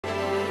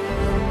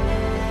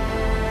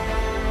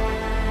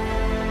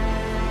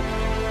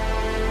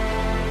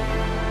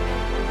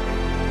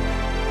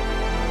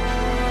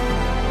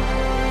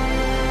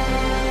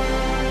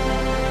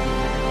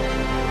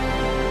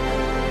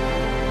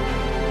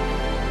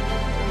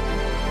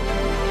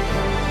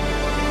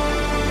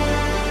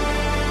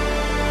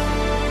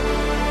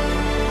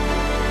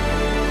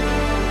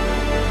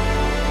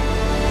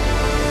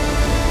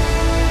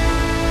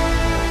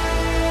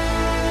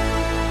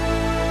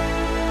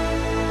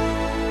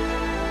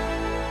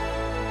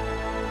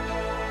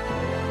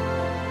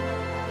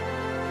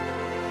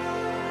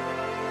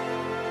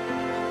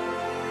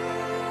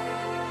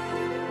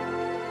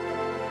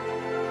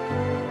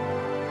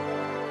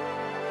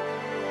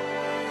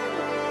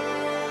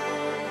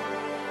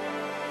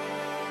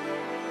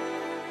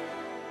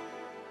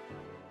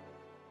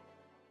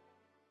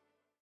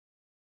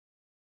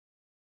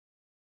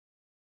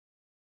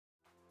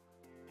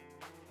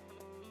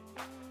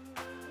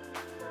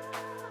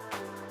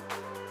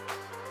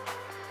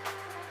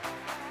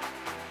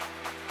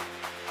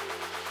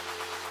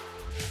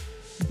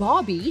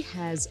Barbie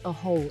has a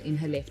hole in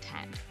her left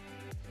hand,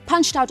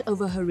 punched out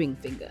over her ring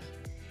finger.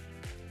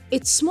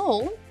 It's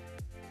small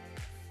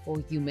for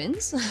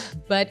humans,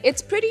 but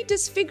it's pretty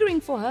disfiguring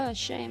for her.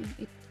 Shame,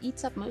 it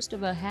eats up most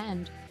of her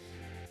hand.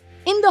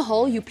 In the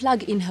hole, you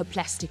plug in her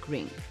plastic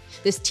ring.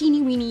 This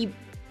teeny weeny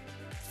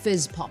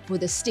fizz pop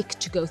with a stick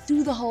to go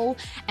through the hole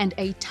and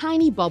a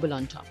tiny bobble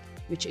on top,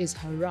 which is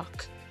her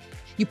rock.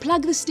 You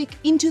plug the stick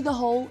into the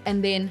hole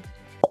and then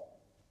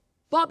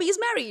Barbie is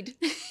married.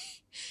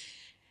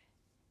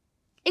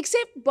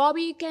 Except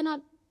Barbie cannot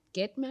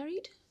get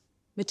married.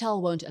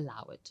 Mattel won't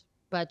allow it,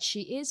 but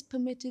she is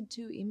permitted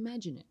to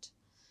imagine it.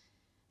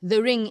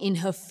 The ring in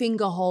her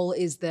finger hole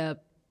is well,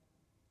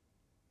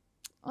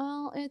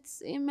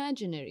 it's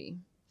imaginary.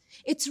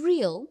 It's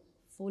real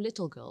for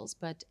little girls,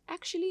 but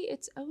actually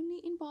it's only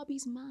in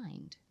Barbie's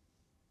mind.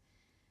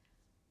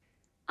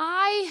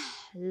 I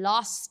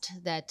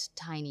lost that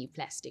tiny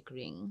plastic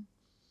ring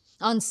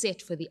on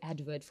set for the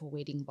advert for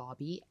Wedding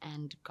Barbie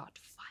and got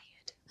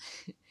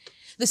fired.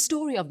 The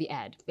story of the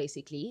ad,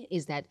 basically,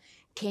 is that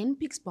Ken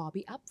picks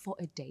Barbie up for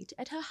a date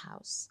at her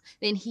house.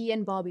 Then he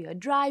and Barbie are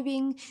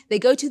driving, they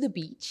go to the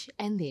beach,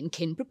 and then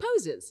Ken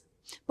proposes.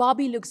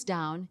 Barbie looks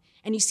down,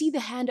 and you see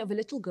the hand of a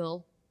little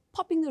girl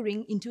popping the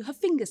ring into her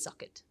finger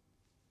socket.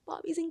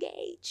 Barbie's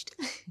engaged.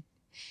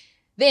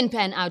 Then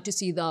pan out to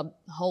see the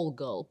whole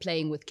girl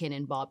playing with Ken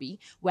and Barbie,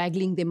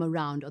 waggling them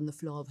around on the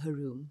floor of her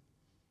room.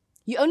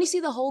 You only see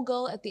the whole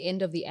girl at the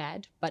end of the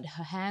ad, but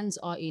her hands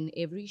are in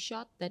every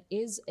shot. That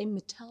is a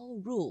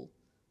Mattel rule.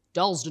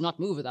 Dolls do not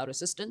move without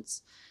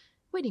assistance.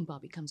 Wedding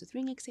Barbie comes with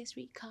ring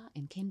accessory, car,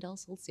 and Ken doll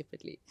sold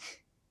separately.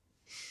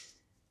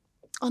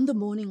 On the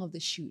morning of the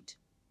shoot,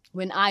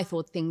 when I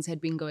thought things had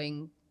been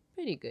going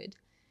pretty good,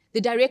 the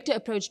director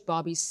approached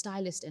Barbie's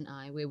stylist and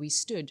I, where we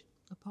stood,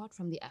 apart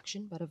from the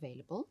action, but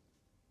available.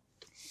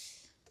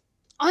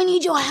 "I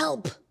need your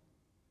help,"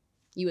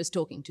 he was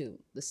talking to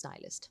the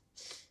stylist.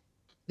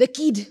 "The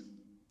kid,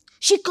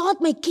 she can't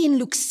make Ken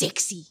look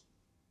sexy."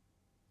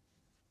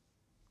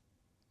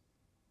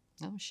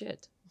 Oh,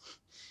 shit.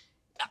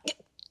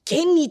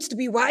 "Ken needs to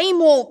be way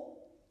more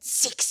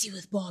sexy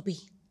with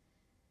Barbie."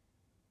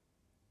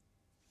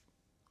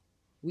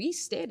 We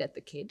stared at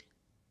the kid.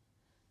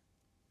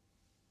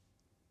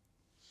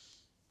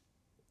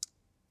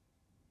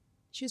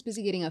 She was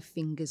busy getting her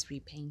fingers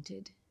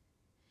repainted.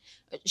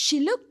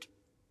 She looked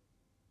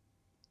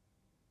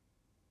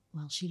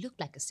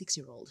like a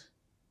 6-year-old.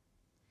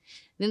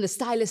 Then the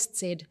stylist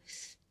said,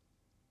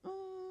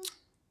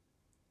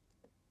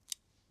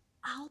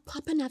 "I'll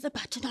pop another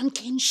button on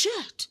Ken's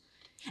shirt."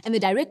 And the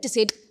director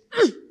said,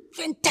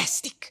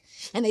 "Fantastic."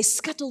 And they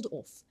scuttled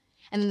off.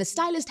 And then the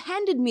stylist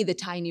handed me the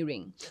tiny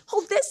ring.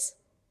 "Hold this."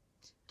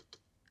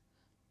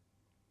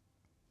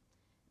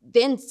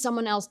 Then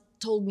someone else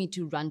told me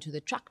to run to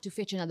the truck to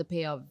fetch another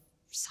pair of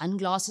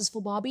sunglasses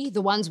for Barbie.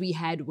 The ones we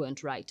had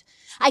weren't right.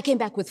 I came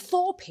back with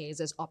 4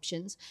 pairs as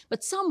options,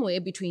 but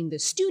somewhere between the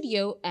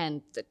studio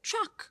and the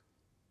truck,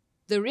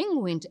 the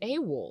ring went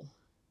AWOL.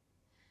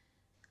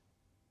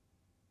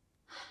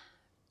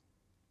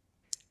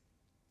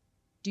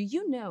 Do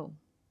you know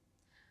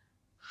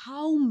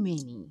how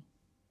many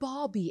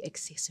Barbie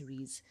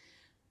accessories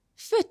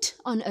fit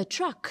on a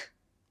truck?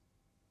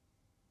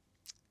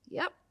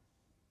 Yep.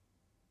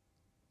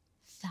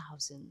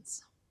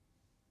 Thousands.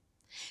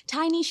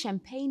 Tiny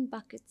champagne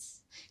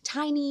buckets,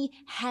 tiny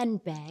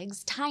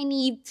handbags,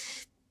 tiny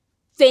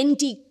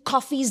venti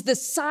coffees the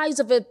size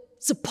of a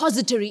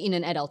suppository in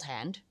an adult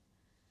hand.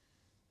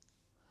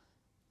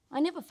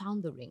 I never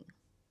found the ring.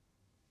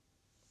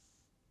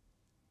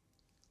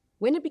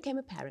 When it became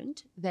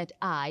apparent that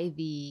I,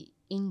 the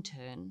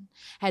intern,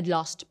 had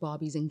lost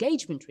Barbie's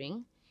engagement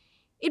ring,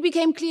 it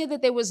became clear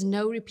that there was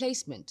no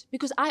replacement,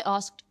 because I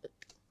asked,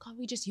 "Can't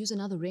we just use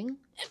another ring?"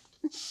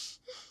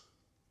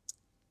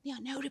 "There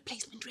are no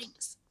replacement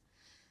rings."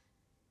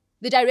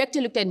 The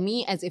director looked at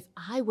me as if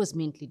I was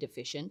mentally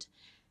deficient,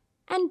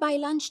 and by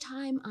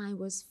lunchtime I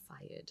was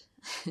fired.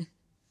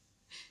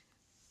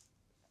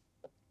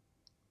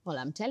 Well,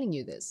 I'm telling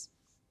you this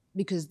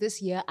because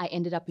this year I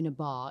ended up in a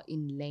bar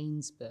in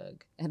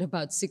Lanesburg at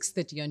about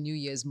 6:30 on New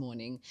Year's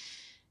morning.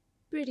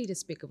 Pretty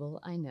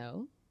despicable, I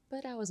know,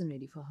 but I wasn't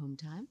ready for home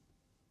time.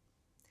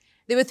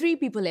 There were 3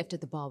 people left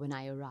at the bar when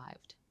I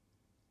arrived.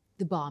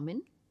 The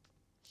barman,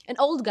 an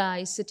old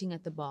guy sitting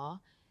at the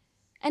bar,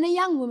 and a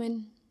young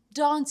woman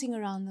dancing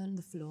around on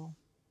the floor.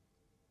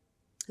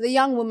 The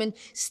young woman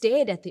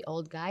stared at the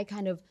old guy,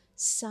 kind of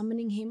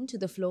summoning him to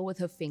the floor with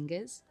her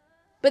fingers,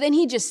 but then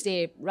he'd just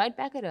stare right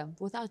back at her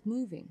without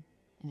moving,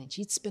 and then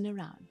she'd spin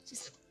around.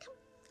 Just, come.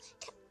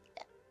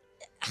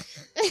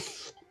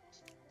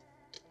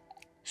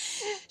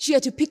 She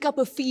had to pick up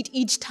her feet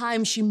each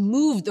time she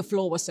moved. The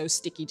floor was so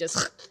sticky,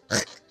 just...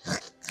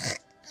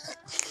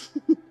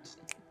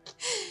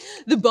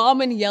 The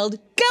barman yelled,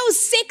 "Go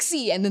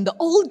sexy!" And then the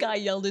old guy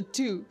yelled it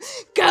too.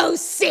 "Go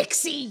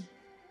sexy!"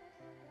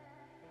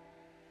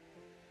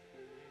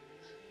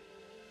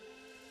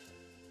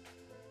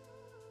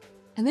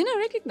 And then I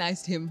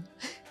recognized him.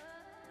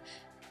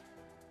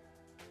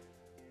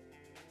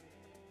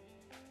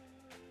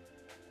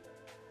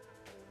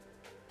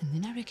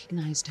 And then I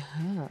recognized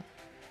her.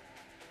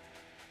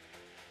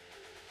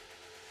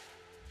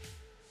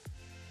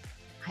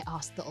 I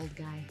asked the old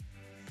guy,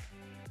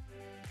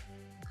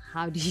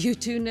 "How do you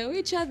two know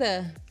each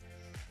other?"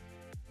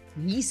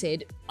 And he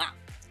said,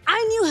 "I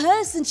knew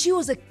her since she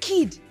was a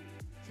kid."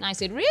 And I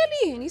said,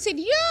 "Really?" And he said,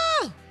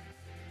 "Yeah,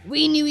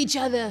 we knew each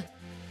other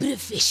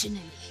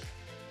professionally."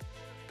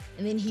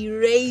 And then he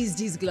raised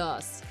his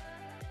glass,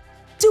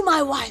 "To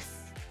my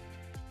wife."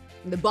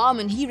 And the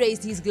barman, he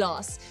raised his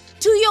glass,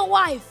 "To your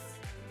wife."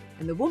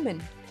 And the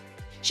woman,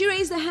 she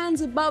raised her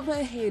hands above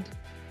her head,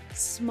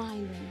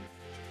 smiling.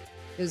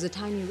 There was a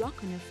tiny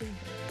rock on her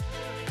finger.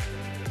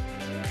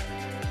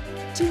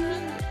 "To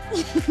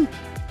me."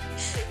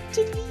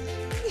 To me.